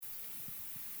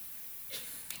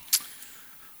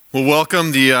Well,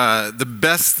 welcome. The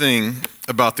best thing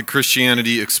about the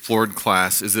Christianity Explored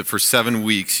class is that for 7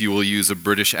 weeks you will use a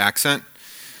British accent,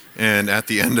 and at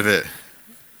the end of it,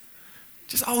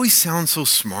 just always sounds so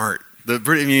smart.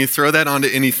 You throw that onto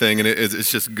anything, and it's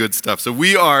just good stuff. So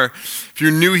we are, if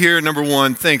you're new here, number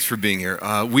one, thanks for being here.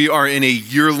 We are in a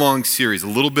year-long series, a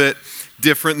little bit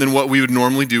different than what we would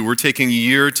normally do. We're taking a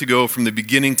year to go from the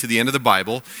beginning to the end of the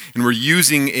Bible, and we're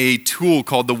using a tool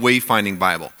called the Wayfinding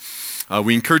Bible.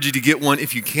 We encourage you to get one.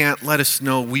 If you can't, let us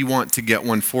know. We want to get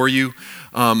one for you.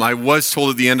 I was told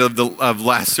at the end of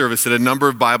last service that a number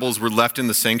of Bibles were left in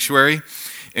the sanctuary,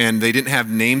 and they didn't have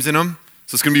names in them.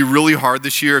 So it's going to be really hard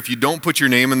this year. If you don't put your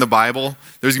name in the Bible,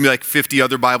 there's going to be like 50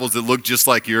 other Bibles that look just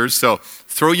like yours. So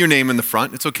throw your name in the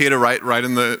front. It's okay to write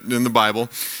in the Bible,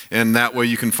 and that way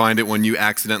you can find it when you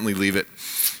accidentally leave it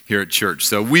here at church.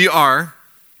 So we are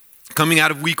coming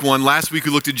out of week 1. Last week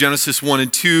we looked at Genesis 1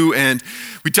 and 2, and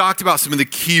we talked about some of the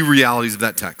key realities of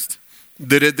that text.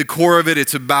 That at the core of it,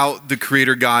 it's about the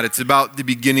Creator God. It's about the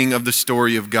beginning of the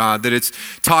story of God. That it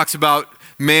talks about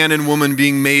man and woman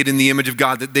being made in the image of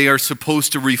God, that they are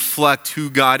supposed to reflect who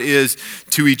God is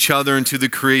to each other and to the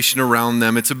creation around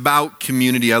them. It's about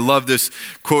community. I love this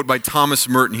quote by Thomas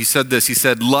Merton. He said this, he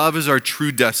said, "Love is our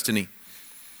true destiny.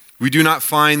 We do not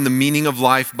find the meaning of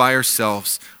life by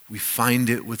ourselves. We find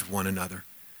it with one another."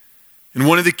 And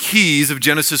one of the keys of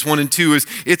Genesis 1 and 2 is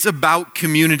it's about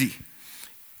community.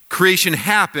 Creation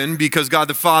happened because God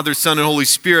the Father, Son, and Holy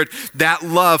Spirit, that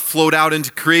love flowed out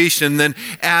into creation. And then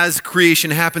as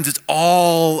creation happens, it's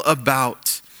all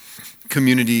about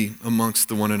community amongst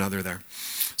the one another there.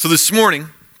 So this morning,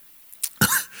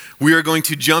 we are going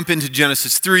to jump into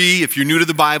Genesis 3. If you're new to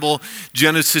the Bible,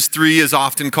 Genesis 3 is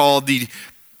often called the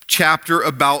chapter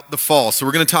about the fall. So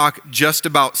we're going to talk just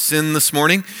about sin this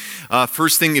morning.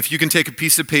 First thing, if you can take a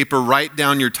piece of paper, write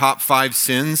down your top 5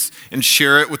 sins and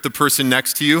share it with the person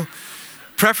next to you.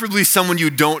 Preferably someone you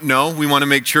don't know. We want to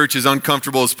make church as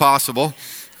uncomfortable as possible.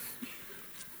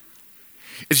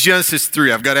 It's Genesis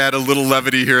 3. I've got to add a little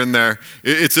levity here and there.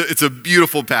 It's a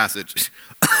beautiful passage.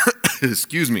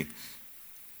 Excuse me.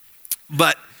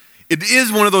 But it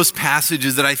is one of those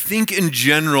passages that I think in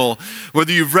general,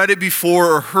 whether you've read it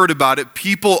before or heard about it,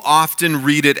 people often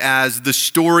read it as the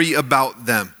story about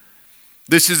them.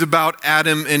 This is about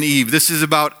Adam and Eve. This is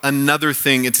about another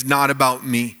thing. It's not about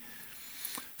me.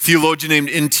 A theologian named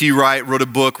N.T. Wright wrote a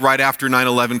book right after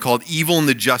 9/11 called Evil and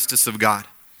the Justice of God.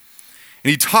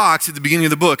 And he talks at the beginning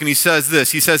of the book and he says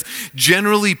this. He says,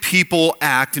 generally people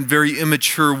act in very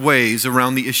immature ways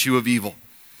around the issue of evil.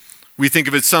 We think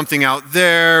of it something out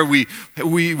there. We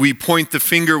point the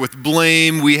finger with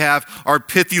blame. We have our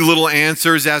pithy little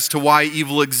answers as to why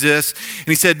evil exists. And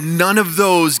he said, none of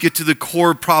those get to the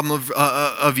core problem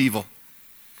of evil.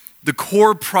 The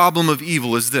core problem of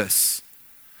evil is this.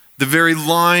 The very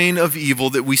line of evil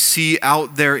that we see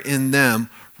out there in them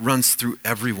runs through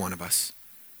every one of us.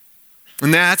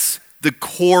 And that's the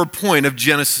core point of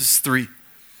Genesis 3.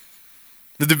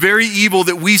 That the very evil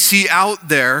that we see out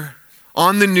there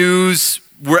on the news,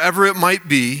 wherever it might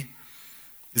be,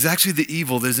 is actually the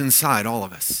evil that is inside all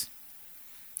of us.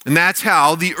 And that's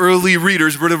how the early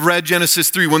readers would have read Genesis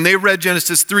 3. When they read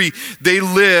Genesis 3, they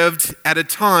lived at a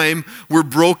time where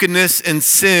brokenness and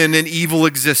sin and evil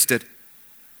existed.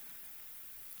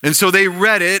 And so they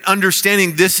read it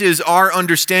understanding this is our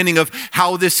understanding of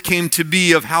how this came to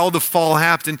be, of how the fall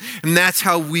happened. And that's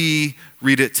how we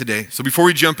read it today. So before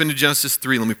we jump into Genesis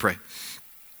 3, let me pray.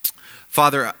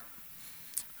 Father,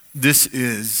 this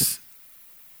is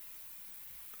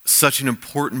such an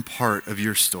important part of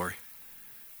your story.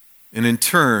 And in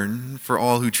turn, for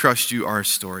all who trust you, our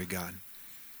story, God.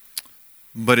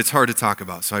 But it's hard to talk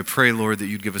about. So I pray, Lord, that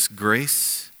you'd give us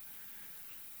grace,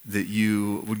 that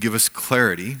you would give us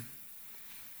clarity.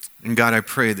 And God, I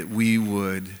pray that we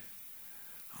would,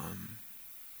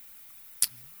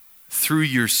 through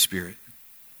your Spirit,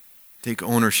 take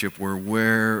ownership for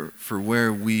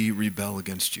where we rebel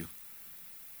against you.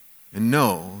 And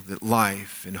know that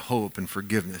life and hope and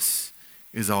forgiveness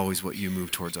is always what you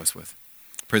move towards us with.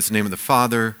 Praise the name of the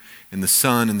Father and the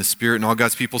Son and the Spirit. And all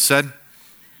God's people said,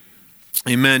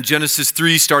 amen. Genesis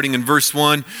 3, starting in verse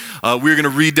 1. We're going to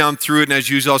read down through it. And as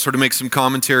usual, I'll sort of make some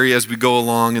commentary as we go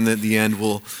along. And then at the end,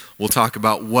 we'll talk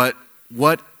about what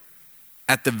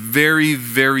at the very,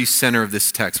 very center of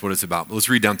this text, what it's about. But let's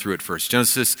read down through it first.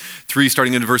 Genesis 3,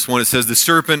 starting in verse 1, it says, the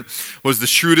serpent was the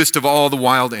shrewdest of all the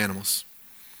wild animals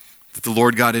that the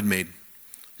Lord God had made.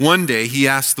 One day he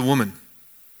asked the woman,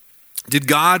 did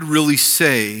God really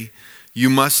say you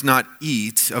must not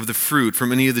eat of the fruit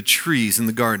from any of the trees in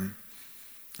the garden?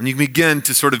 And you begin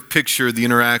to sort of picture the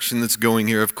interaction that's going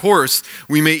here. Of course,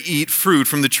 we may eat fruit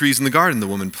from the trees in the garden, the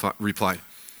woman replied.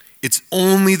 It's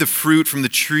only the fruit from the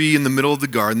tree in the middle of the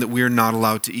garden that we are not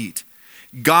allowed to eat.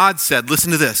 God said,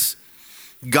 listen to this.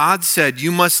 God said,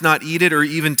 you must not eat it or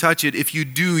even touch it. If you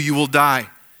do, you will die.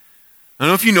 I don't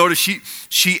know if you notice,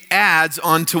 she adds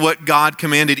on to what God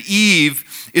commanded.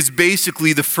 Eve is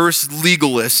basically the first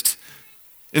legalist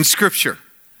in Scripture.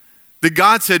 That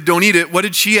God said, don't eat it. What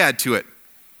did she add to it?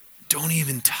 Don't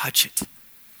even touch it.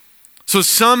 So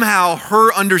somehow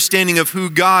her understanding of who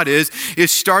God is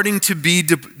starting to be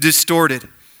distorted.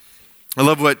 I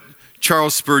love what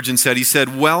Charles Spurgeon said. He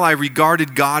said, well, I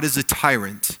regarded God as a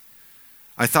tyrant.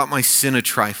 I thought my sin a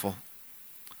trifle.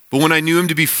 But when I knew him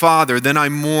to be Father, then I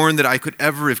mourned that I could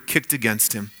ever have kicked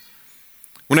against him.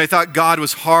 When I thought God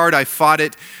was hard, I found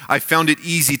it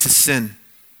easy to sin.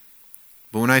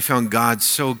 But when I found God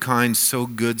so kind, so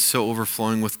good, so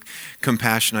overflowing with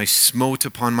compassion, I smote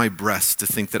upon my breast to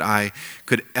think that I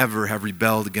could ever have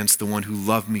rebelled against the one who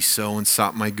loved me so and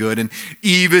sought my good. And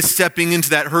Eve is stepping into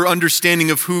that. Her understanding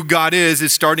of who God is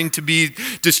starting to be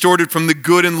distorted from the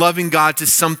good and loving God to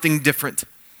something different.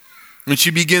 And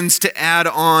she begins to add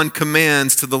on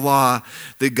commands to the law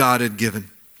that God had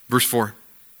given. Verse 4,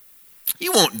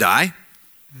 you won't die,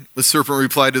 the serpent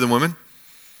replied to the woman.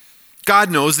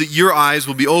 God knows that your eyes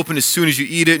will be open as soon as you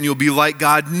eat it and you'll be like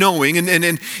God, knowing. And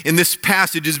in this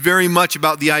passage is very much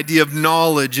about the idea of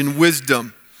knowledge and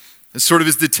wisdom. It sort of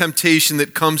is the temptation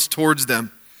that comes towards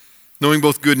them, knowing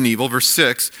both good and evil. Verse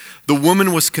 6, the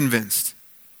woman was convinced.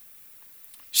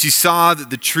 She saw that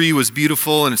the tree was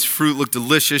beautiful and its fruit looked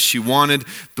delicious. She wanted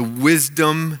the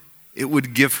wisdom it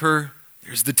would give her.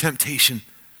 There's the temptation.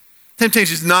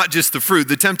 Temptation is not just the fruit.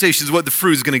 The temptation is what the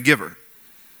fruit is going to give her.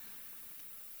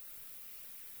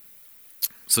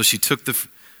 So she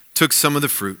took some of the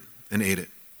fruit and ate it.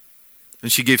 And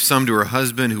she gave some to her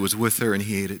husband who was with her, and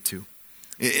he ate it too.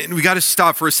 And we got to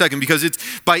stop for a second, because it's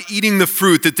by eating the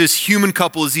fruit that this human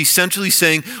couple is essentially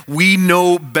saying, we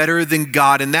know better than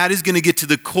God. And that is going to get to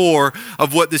the core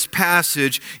of what this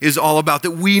passage is all about,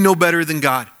 that we know better than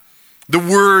God.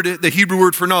 The Hebrew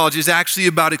word for knowledge is actually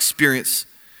about experience.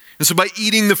 And so by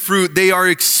eating the fruit, they are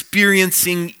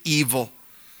experiencing evil,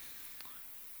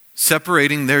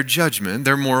 separating their judgment,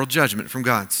 their moral judgment from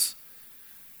God's.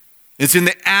 It's in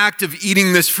the act of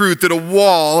eating this fruit that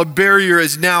a barrier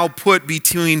is now put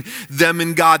between them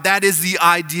and God. That is the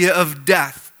idea of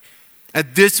death.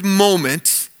 At this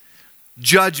moment,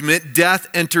 judgment, death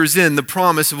enters in, the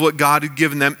promise of what God had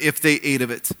given them if they ate of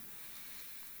it.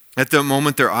 At the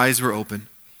moment, their eyes were open.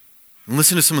 And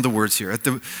listen to some of the words here. At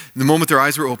the moment their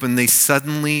eyes were open, they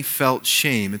suddenly felt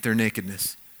shame at their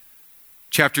nakedness.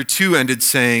 Chapter 2 ended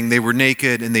saying they were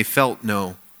naked and they felt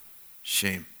no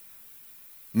shame.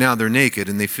 Now they're naked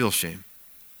and they feel shame.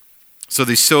 So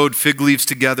they sewed fig leaves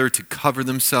together to cover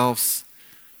themselves.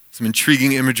 Some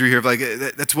intriguing imagery here of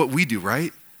that's what we do,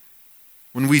 right?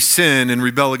 When we sin and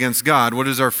rebel against God, what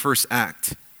is our first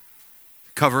act?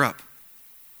 Cover up.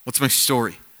 What's my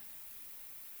story?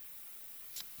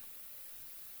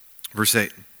 Verse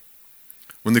 8.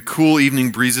 When the cool evening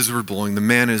breezes were blowing, the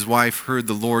man and his wife heard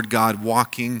the Lord God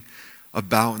walking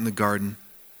about in the garden.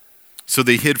 So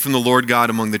they hid from the Lord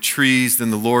God among the trees. Then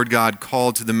the Lord God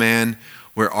called to the man,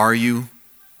 where are you?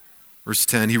 Verse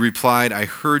 10, he replied, I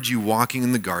heard you walking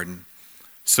in the garden.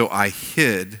 So I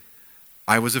hid.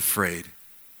 I was afraid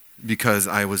because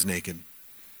I was naked.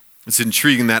 It's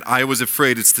intriguing that I was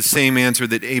afraid. It's the same answer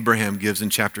that Abraham gives in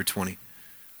chapter 20.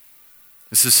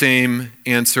 It's the same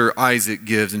answer Isaac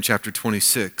gives in chapter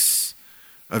 26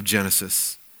 of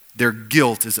Genesis. Their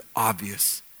guilt is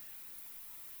obvious.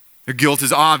 Their guilt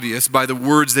is obvious by the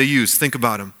words they use. Think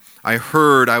about them. I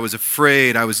heard, I was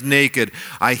afraid, I was naked,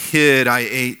 I hid, I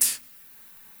ate.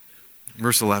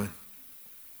 Verse 11.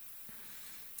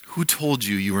 Who told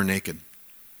you you were naked?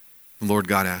 The Lord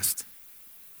God asked.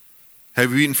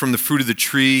 Have you eaten from the fruit of the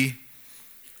tree?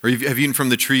 Or have you eaten from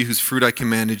the tree whose fruit I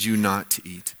commanded you not to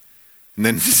eat? And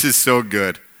then this is so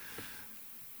good.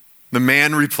 The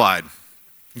man replied,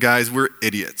 guys, we're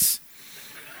idiots.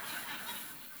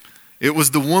 It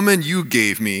was the woman you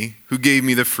gave me who gave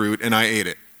me the fruit, and I ate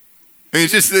it. And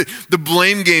it's just the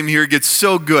blame game here gets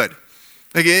so good.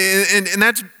 And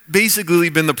that's basically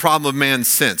been the problem of man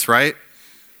since, right?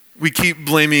 We keep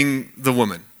blaming the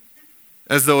woman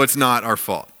as though it's not our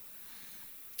fault.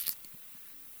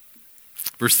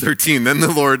 Verse 13, then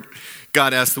the Lord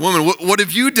God asked the woman, what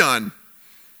have you done?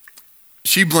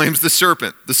 She blames the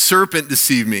serpent. The serpent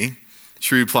deceived me.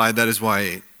 She replied, that is why I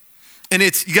ate. And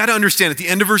you got to understand, at the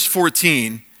end of verse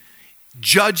 14,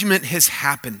 judgment has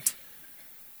happened.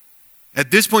 At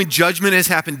this point, judgment has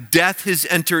happened. Death has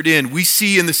entered in. We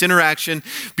see in this interaction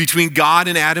between God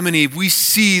and Adam and Eve, we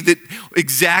see that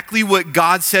exactly what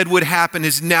God said would happen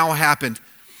has now happened.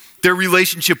 Their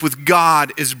relationship with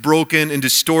God is broken and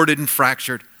distorted and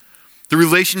fractured. The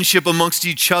relationship amongst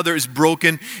each other is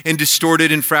broken and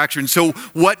distorted and fractured. And so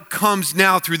what comes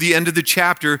now through the end of the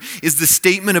chapter is the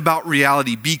statement about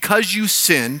reality. Because you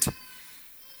sinned,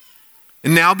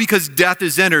 and now because death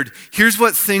has entered, here's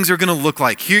what things are going to look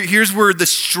like. Here's where the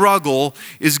struggle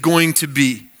is going to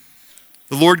be.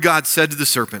 The Lord God said to the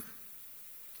serpent,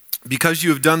 because you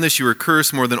have done this, you are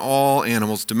cursed more than all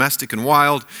animals, domestic and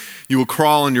wild. You will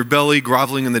crawl on your belly,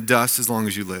 groveling in the dust as long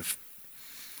as you live.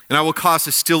 And I will cause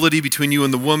hostility between you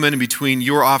and the woman, and between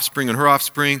your offspring and her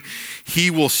offspring. He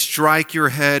will strike your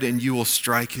head, and you will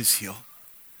strike his heel.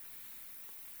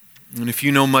 And if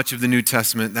you know much of the New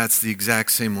Testament, that's the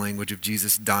exact same language of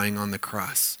Jesus dying on the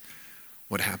cross.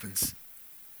 What happens?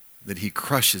 That he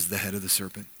crushes the head of the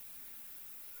serpent.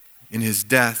 In his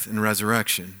death and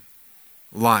resurrection,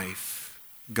 life,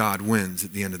 God wins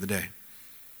at the end of the day.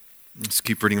 Let's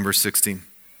keep reading in verse 16.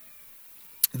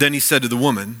 Then he said to the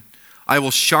woman, I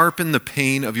will sharpen the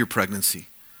pain of your pregnancy.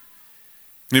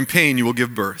 And in pain you will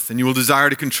give birth, and you will desire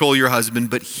to control your husband,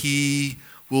 but he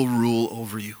will rule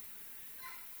over you.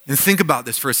 And think about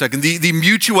this for a second. The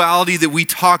mutuality that we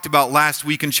talked about last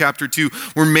week in chapter 2,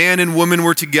 where man and woman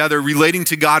were together, relating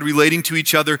to God, relating to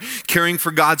each other, caring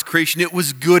for God's creation, it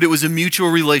was good. It was a mutual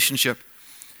relationship.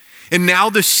 And now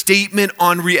the statement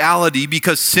on reality,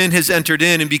 because sin has entered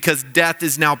in and because death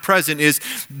is now present, is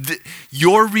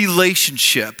your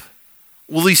relationship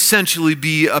will essentially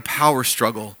be a power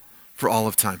struggle for all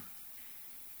of time.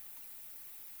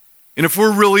 And if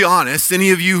we're really honest,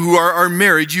 any of you who are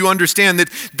married, you understand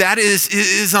that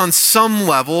is on some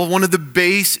level one of the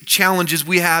base challenges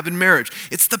we have in marriage.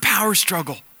 It's the power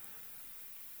struggle.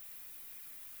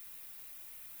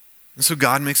 And so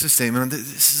God makes a statement that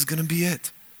this is going to be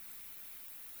it.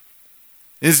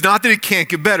 And it's not that it can't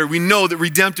get better. We know that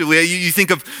redemptively, you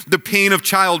think of the pain of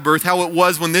childbirth, how it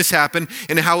was when this happened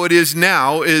and how it is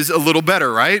now is a little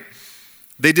better, right?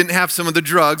 They didn't have some of the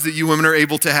drugs that you women are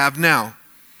able to have now.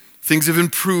 Things have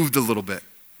improved a little bit.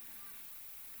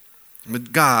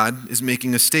 But God is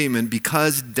making a statement,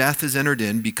 because death has entered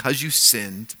in, because you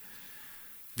sinned,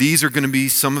 these are going to be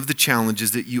some of the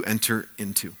challenges that you enter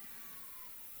into.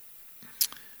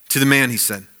 To the man, he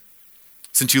said,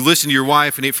 since you listened to your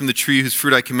wife and ate from the tree whose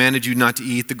fruit I commanded you not to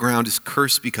eat, the ground is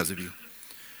cursed because of you.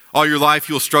 All your life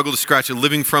you will struggle to scratch a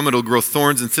living from it. It will grow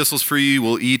thorns and thistles for you. You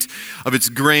will eat of its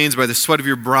grains. By the sweat of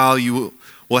your brow you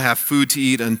will have food to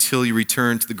eat until you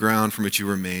return to the ground from which you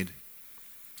were made.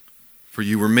 For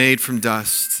you were made from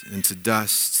dust, and to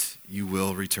dust you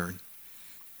will return.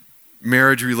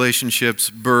 Marriage relationships,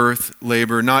 birth,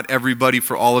 labor, not everybody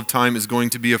for all of time is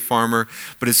going to be a farmer,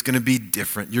 but it's going to be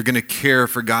different. You're going to care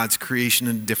for God's creation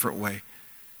in a different way.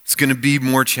 It's going to be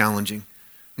more challenging.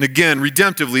 And again,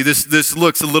 redemptively, this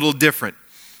looks a little different.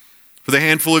 For the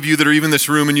handful of you that are even in this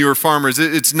room and you are farmers,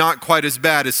 it's not quite as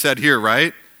bad as said here,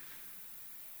 right?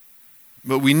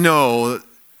 But we know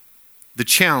the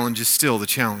challenge is still the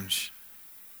challenge.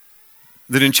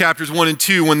 That in chapters 1 and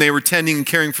 2, when they were tending and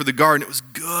caring for the garden, it was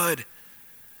good.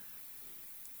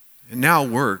 And now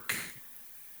work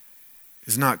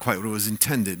is not quite what it was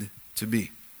intended to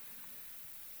be.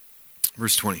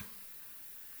 Verse 20.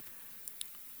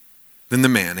 Then the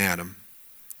man, Adam,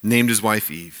 named his wife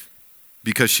Eve,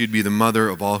 because she'd be the mother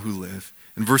of all who live.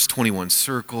 In verse 21,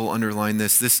 circle, underline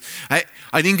this.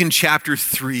 I think in chapter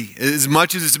 3, as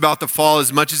much as it's about the fall,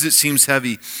 as much as it seems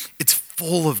heavy, it's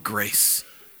full of grace.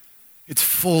 It's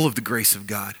full of the grace of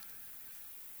God.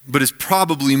 But it's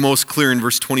probably most clear in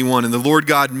verse 21. And the Lord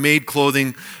God made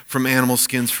clothing from animal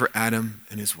skins for Adam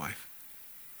and his wife.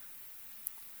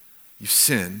 You've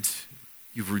sinned.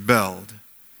 You've rebelled.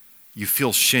 You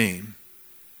feel shame.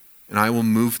 And I will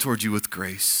move toward you with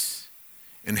grace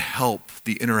and help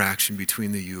the interaction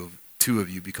between the two of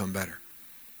you become better.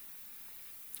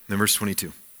 Then verse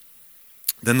 22.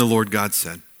 Then the Lord God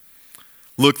said,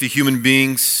 look, the human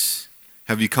beings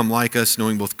have become like us,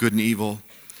 knowing both good and evil.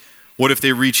 What if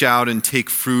they reach out and take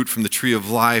fruit from the tree of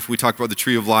life? We talked about the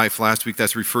tree of life last week.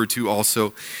 That's referred to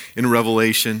also in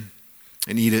Revelation,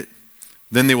 and eat it.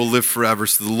 Then they will live forever.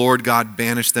 So the Lord God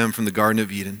banished them from the Garden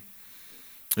of Eden.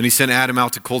 And he sent Adam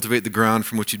out to cultivate the ground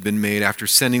from which he'd been made. After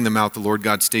sending them out, the Lord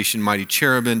God stationed mighty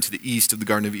cherubim to the east of the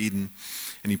Garden of Eden,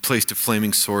 and he placed a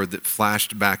flaming sword that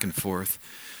flashed back and forth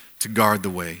to guard the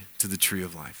way to the tree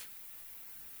of life.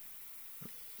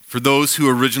 For those who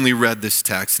originally read this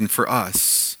text, and for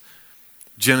us,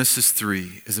 Genesis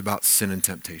 3 is about sin and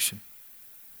temptation.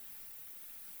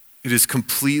 It is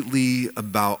completely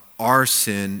about our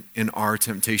sin and our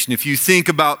temptation. If you think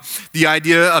about the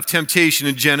idea of temptation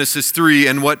in Genesis 3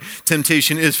 and what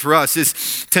temptation is for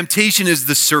us, temptation is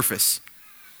the surface.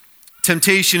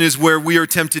 Temptation is where we are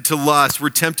tempted to lust, we're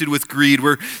tempted with greed,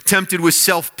 we're tempted with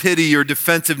self-pity or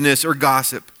defensiveness or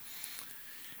gossip.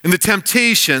 And the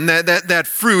temptation, that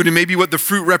fruit, and maybe what the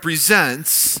fruit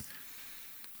represents,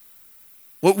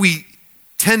 what we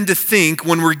tend to think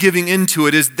when we're giving into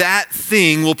it is that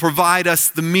thing will provide us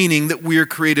the meaning that we are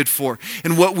created for.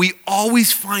 And what we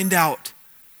always find out,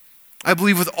 I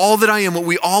believe with all that I am, what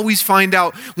we always find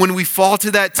out when we fall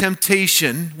to that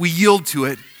temptation, we yield to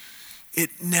it, it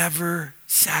never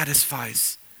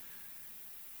satisfies.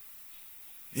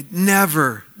 It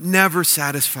never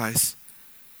satisfies.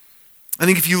 I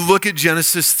think if you look at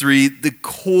Genesis 3, the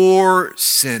core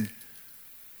sin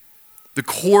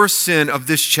of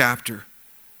this chapter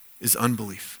is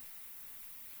unbelief.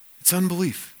 It's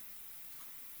unbelief.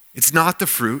 It's not the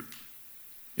fruit.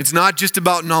 It's not just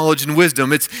about knowledge and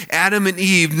wisdom. It's Adam and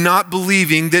Eve not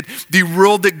believing that the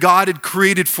world that God had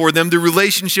created for them, the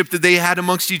relationship that they had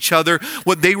amongst each other,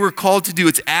 what they were called to do.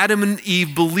 It's Adam and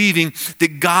Eve believing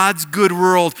that God's good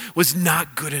world was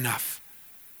not good enough.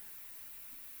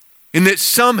 And that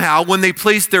somehow when they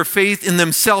placed their faith in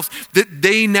themselves, that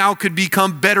they now could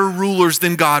become better rulers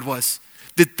than God was.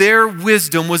 That their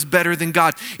wisdom was better than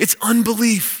God. It's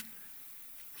unbelief.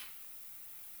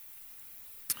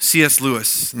 C.S.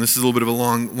 Lewis, and this is a little bit of a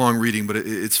long reading, but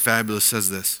it's fabulous, says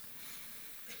this.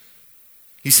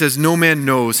 He says, "No man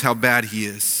knows how bad he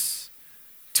is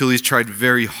till he's tried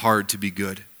very hard to be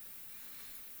good.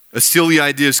 A silly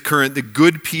idea is current that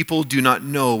good people do not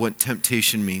know what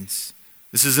temptation means.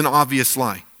 This is an obvious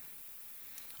lie.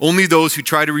 Only those who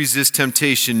try to resist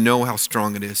temptation know how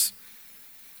strong it is.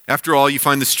 After all, you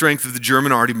find the strength of the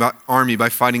German army by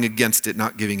fighting against it,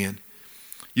 not giving in.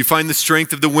 You find the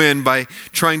strength of the wind by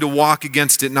trying to walk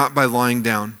against it, not by lying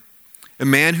down. A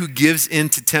man who gives in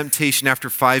to temptation after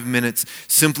 5 minutes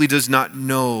simply does not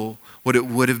know what it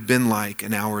would have been like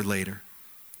an hour later.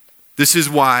 This is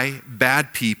why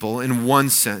bad people, in one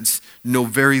sense, know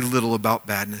very little about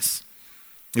badness.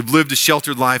 They've lived a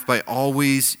sheltered life by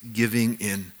always giving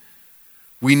in.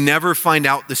 We never find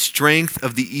out the strength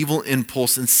of the evil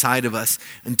impulse inside of us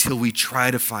until we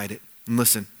try to fight it." And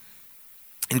listen,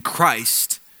 in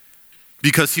Christ,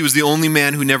 because he was the only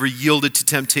man who never yielded to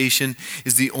temptation,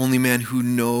 is the only man who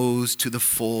knows to the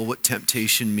full what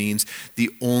temptation means,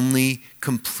 the only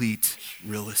complete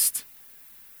realist.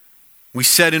 We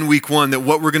said in week 1 that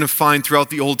what we're going to find throughout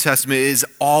the Old Testament is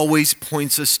always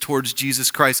points us towards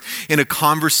Jesus Christ. And a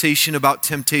conversation about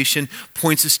temptation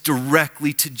points us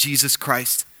directly to Jesus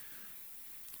Christ.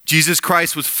 Jesus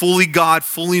Christ was fully God,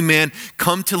 fully man,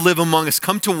 come to live among us,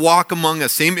 come to walk among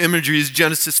us. Same imagery as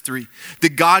Genesis 3.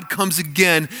 That God comes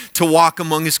again to walk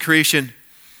among his creation.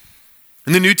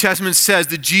 And the New Testament says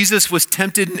that Jesus was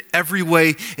tempted in every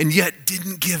way and yet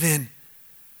didn't give in.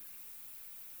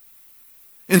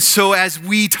 And so as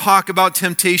we talk about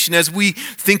temptation, as we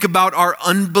think about our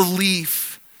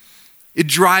unbelief, it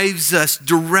drives us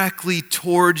directly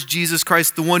towards Jesus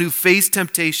Christ, the one who faced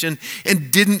temptation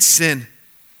and didn't sin.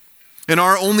 And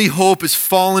our only hope as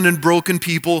fallen and broken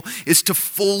people is to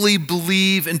fully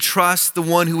believe and trust the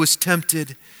one who was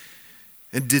tempted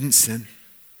and didn't sin.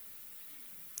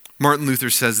 Martin Luther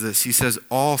says this. He says,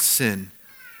 all sin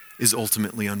is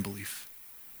ultimately unbelief.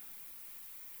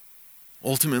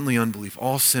 Ultimately unbelief.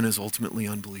 All sin is ultimately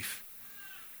unbelief.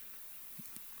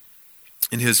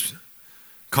 In his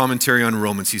commentary on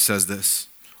Romans, he says this.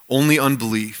 Only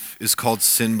unbelief is called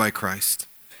sin by Christ.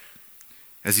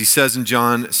 As he says in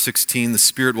John 16, the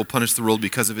Spirit will punish the world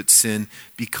because of its sin,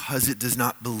 because it does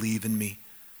not believe in me.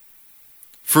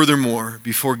 Furthermore,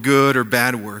 before good or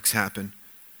bad works happen,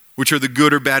 which are the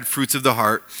good or bad fruits of the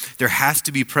heart, there has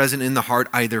to be present in the heart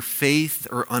either faith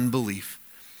or unbelief,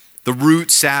 the root,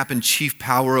 sap, and chief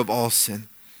power of all sin.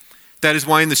 That is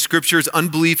why in the scriptures,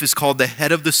 unbelief is called the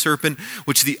head of the serpent,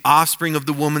 which the offspring of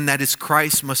the woman, that is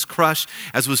Christ, must crush,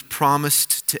 as was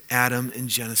promised to Adam in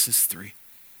Genesis 3.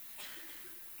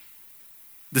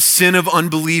 The sin of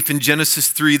unbelief in Genesis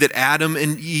 3 that Adam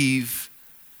and Eve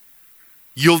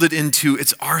yielded into,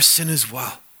 it's our sin as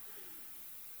well.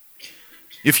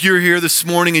 If you're here this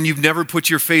morning and you've never put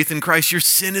your faith in Christ, your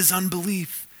sin is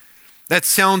unbelief. That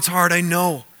sounds hard, I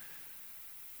know.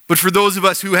 But for those of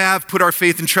us who have put our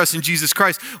faith and trust in Jesus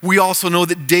Christ, we also know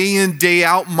that day in, day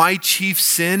out, my chief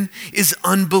sin is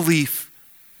unbelief.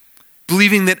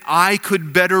 Believing that I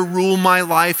could better rule my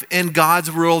life and God's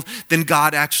world than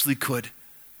God actually could.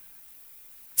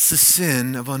 It's the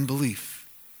sin of unbelief.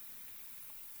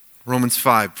 Romans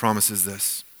 5 promises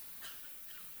this.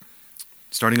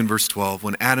 starting in verse 12.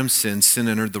 When Adam sinned, sin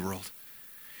entered the world.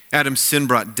 Adam's sin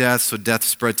brought death, so death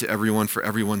spread to everyone, for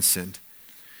everyone sinned.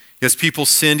 Yes, people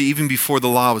sinned even before the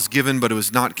law was given, but it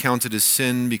was not counted as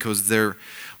sin because there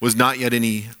was not yet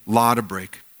any law to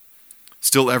break.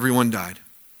 Still, everyone died.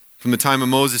 From the time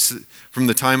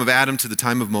of Adam to the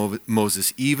time of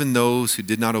Moses, even those who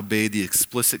did not obey the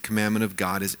explicit commandment of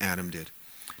God as Adam did.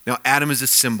 Now, Adam is a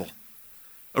symbol,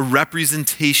 a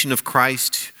representation of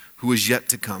Christ who is yet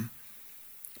to come.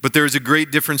 But there is a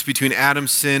great difference between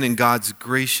Adam's sin and God's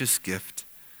gracious gift.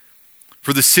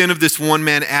 For the sin of this one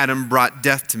man, Adam, brought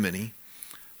death to many.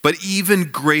 But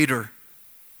even greater,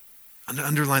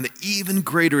 underline that, even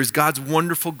greater is God's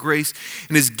wonderful grace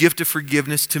and his gift of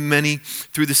forgiveness to many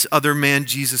through this other man,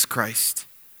 Jesus Christ.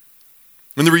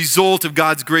 And the result of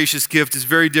God's gracious gift is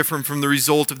very different from the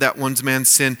result of that one man's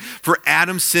sin. For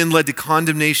Adam's sin led to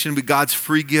condemnation, but God's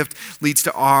free gift leads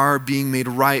to our being made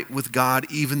right with God,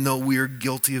 even though we are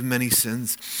guilty of many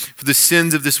sins. For the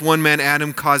sins of this one man,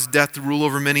 Adam, caused death to rule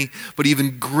over many, but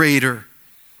even greater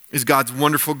is God's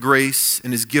wonderful grace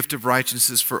and his gift of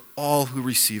righteousness for all who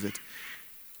receive it.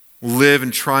 Live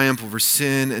and triumph over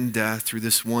sin and death through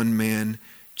this one man,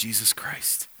 Jesus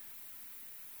Christ.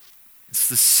 It's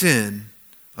the sin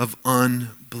of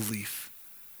unbelief.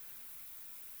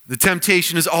 The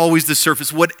temptation is always the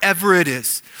surface, whatever it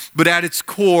is. But at its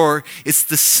core, it's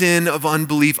the sin of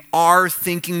unbelief, our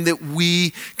thinking that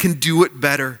we can do it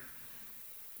better.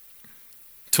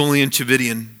 Tullian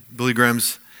Chividian, Billy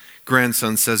Graham's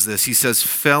grandson, says this. He says,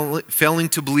 failing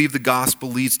to believe the gospel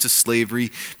leads to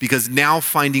slavery because now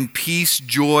finding peace,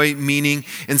 joy, meaning,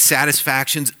 and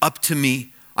satisfaction's up to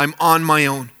me. I'm on my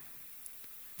own.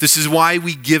 This is why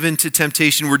we give in to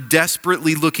temptation. We're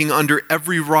desperately looking under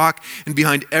every rock and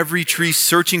behind every tree,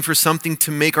 searching for something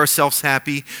to make ourselves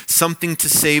happy, something to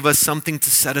save us, something to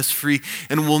set us free.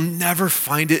 And we'll never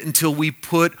find it until we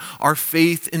put our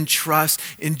faith and trust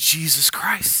in Jesus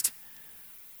Christ,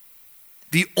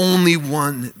 the only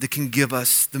one that can give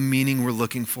us the meaning we're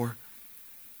looking for.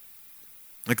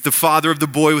 Like the father of the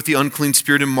boy with the unclean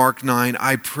spirit in Mark 9,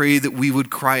 I pray that we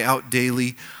would cry out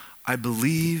daily, I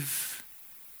believe,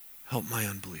 help my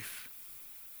unbelief.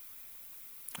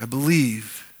 I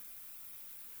believe.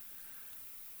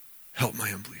 Help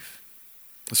my unbelief.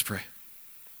 Let's pray.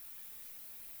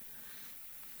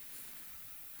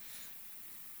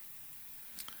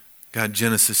 God,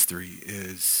 Genesis 3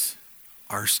 is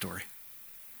our story.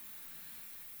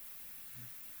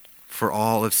 For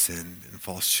all have sinned and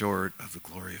fall short of the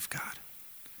glory of God.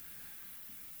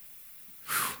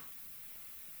 Whew.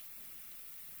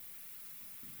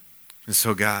 And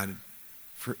so, God,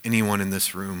 for anyone in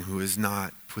this room who has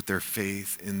not put their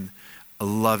faith in a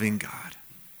loving God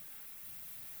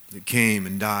that came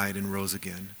and died and rose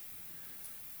again,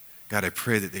 God, I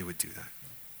pray that they would do that.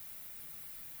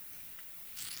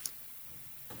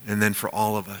 And then for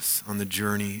all of us on the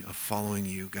journey of following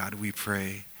you, God, we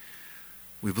pray,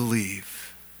 we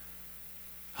believe,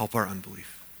 help our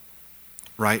unbelief.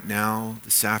 Right now,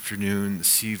 this afternoon,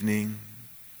 this evening,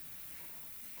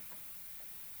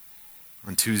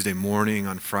 on Tuesday morning,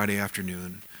 on Friday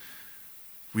afternoon,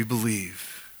 we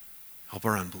believe, help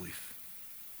our unbelief.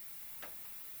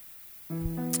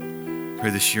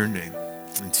 Pray this in your name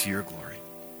and to your glory.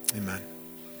 Amen.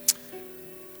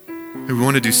 We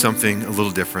want to do something a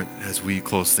little different as we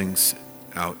close things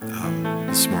out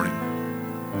this morning.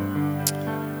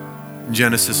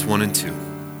 Genesis 1 and 2.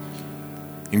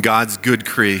 In God's good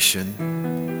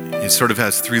creation, it sort of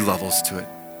has three levels to it.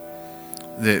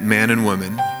 That man and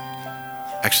woman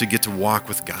actually get to walk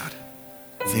with God.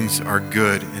 Things are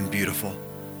good and beautiful.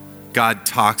 God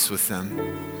talks with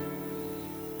them.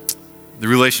 The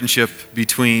relationship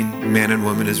between man and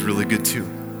woman is really good too.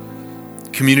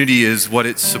 Community is what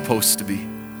it's supposed to be.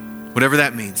 Whatever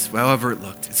that means, however it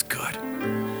looked, it's good.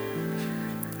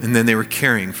 And then they were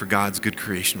caring for God's good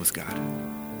creation with God.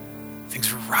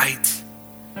 Things were right.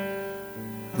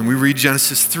 And we read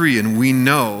Genesis 3 and we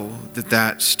know that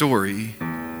that story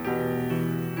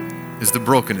is the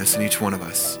brokenness in each one of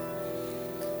us.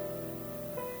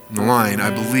 And the line,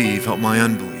 I believe, help my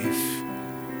unbelief.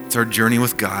 It's our journey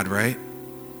with God, right?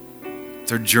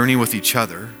 It's our journey with each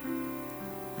other.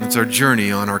 And it's our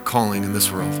journey on our calling in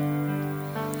this world.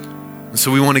 And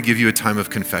so we want to give you a time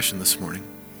of confession this morning.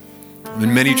 And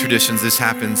in many traditions, this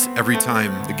happens every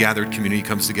time the gathered community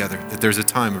comes together, that there's a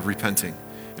time of repenting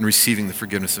and receiving the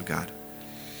forgiveness of God.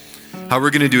 How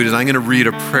we're going to do it is I'm going to read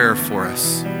a prayer for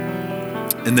us.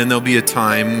 And then there'll be a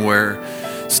time where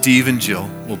Steve and Jill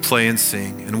will play and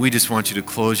sing. And we just want you to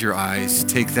close your eyes,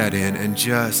 take that in, and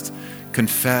just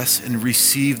confess and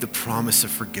receive the promise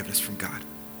of forgiveness from God.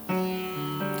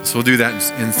 So we'll do that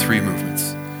in 3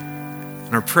 movements.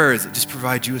 And our prayer is to just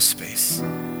provide you a space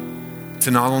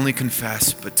to not only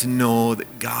confess, but to know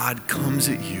that God comes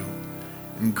at you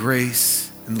in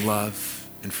grace and love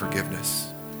and forgiveness.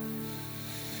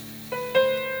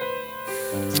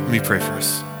 Let me pray for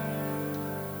us.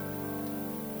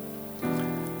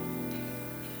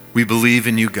 We believe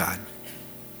in you, God.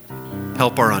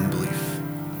 Help our unbelief.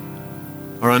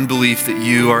 Our unbelief that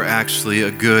you are actually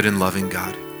a good and loving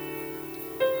God.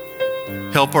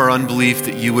 Help our unbelief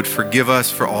that you would forgive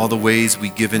us for all the ways we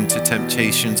give in to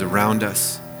temptations around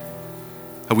us.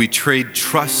 How we trade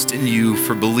trust in you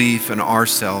for belief in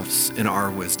ourselves and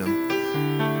our wisdom.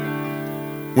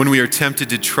 When we are tempted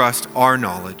to trust our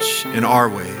knowledge in our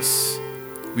ways,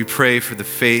 we pray for the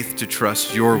faith to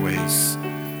trust your ways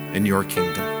and your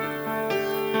kingdom.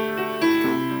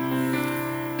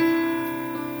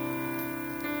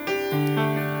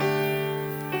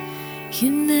 You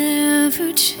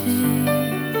never change.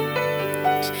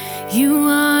 You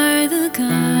are the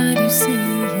God you say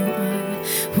you are.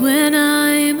 When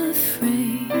I'm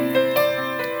afraid,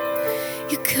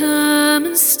 you come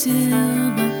and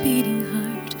still my beating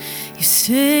heart. You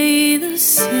stay the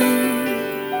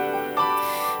same.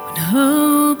 When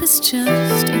hope is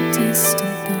just a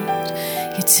distant thought,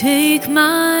 you take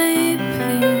my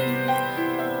pain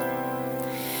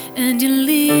and you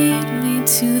lead me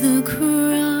to the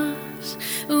cross.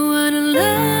 What a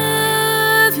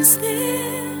love is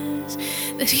this,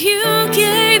 that you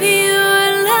gave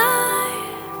your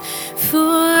life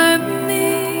for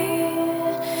me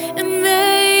and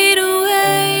made a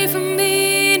way for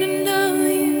me to know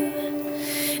you.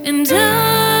 And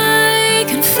I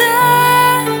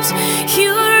confess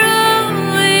you're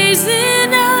always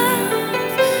enough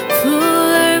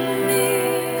for me.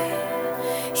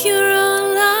 You're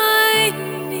all I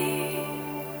need.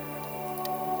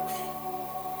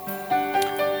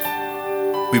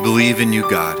 We believe in you,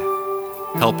 God.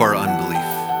 Help our unbelief.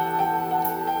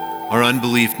 Our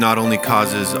unbelief not only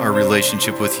causes our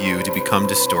relationship with you to become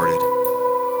distorted,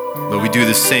 but we do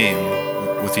the same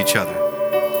with each other.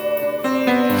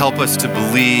 Help us to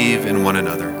believe in one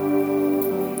another.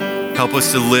 Help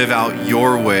us to live out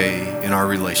your way in our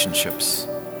relationships.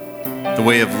 The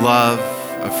way of love,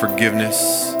 of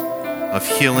forgiveness, of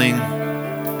healing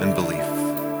and belief.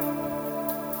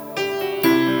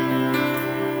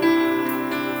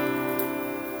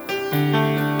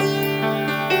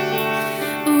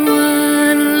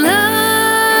 What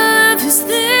love is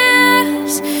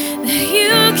this, that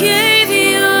you gave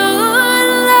your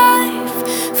life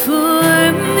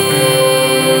for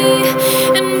me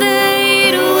and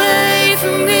made a way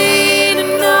for me to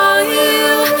know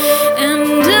you.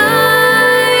 And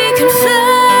I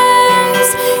confess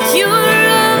you're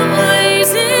always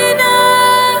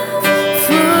enough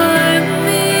for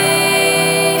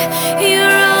me.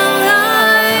 You're all I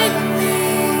need.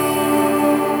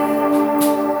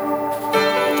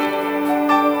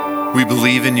 We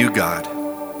believe in you, God.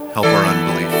 Help our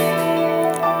unbelief.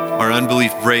 Our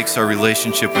unbelief breaks our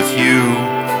relationship with you,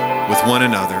 with one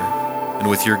another, and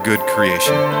with your good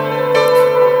creation.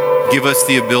 Give us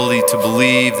the ability to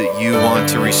believe that you want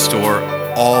to restore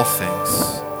all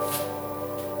things.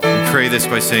 We pray this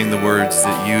by saying the words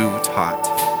that you taught.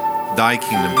 Thy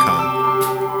kingdom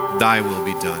come, thy will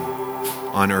be done,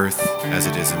 on earth as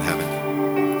it is in heaven.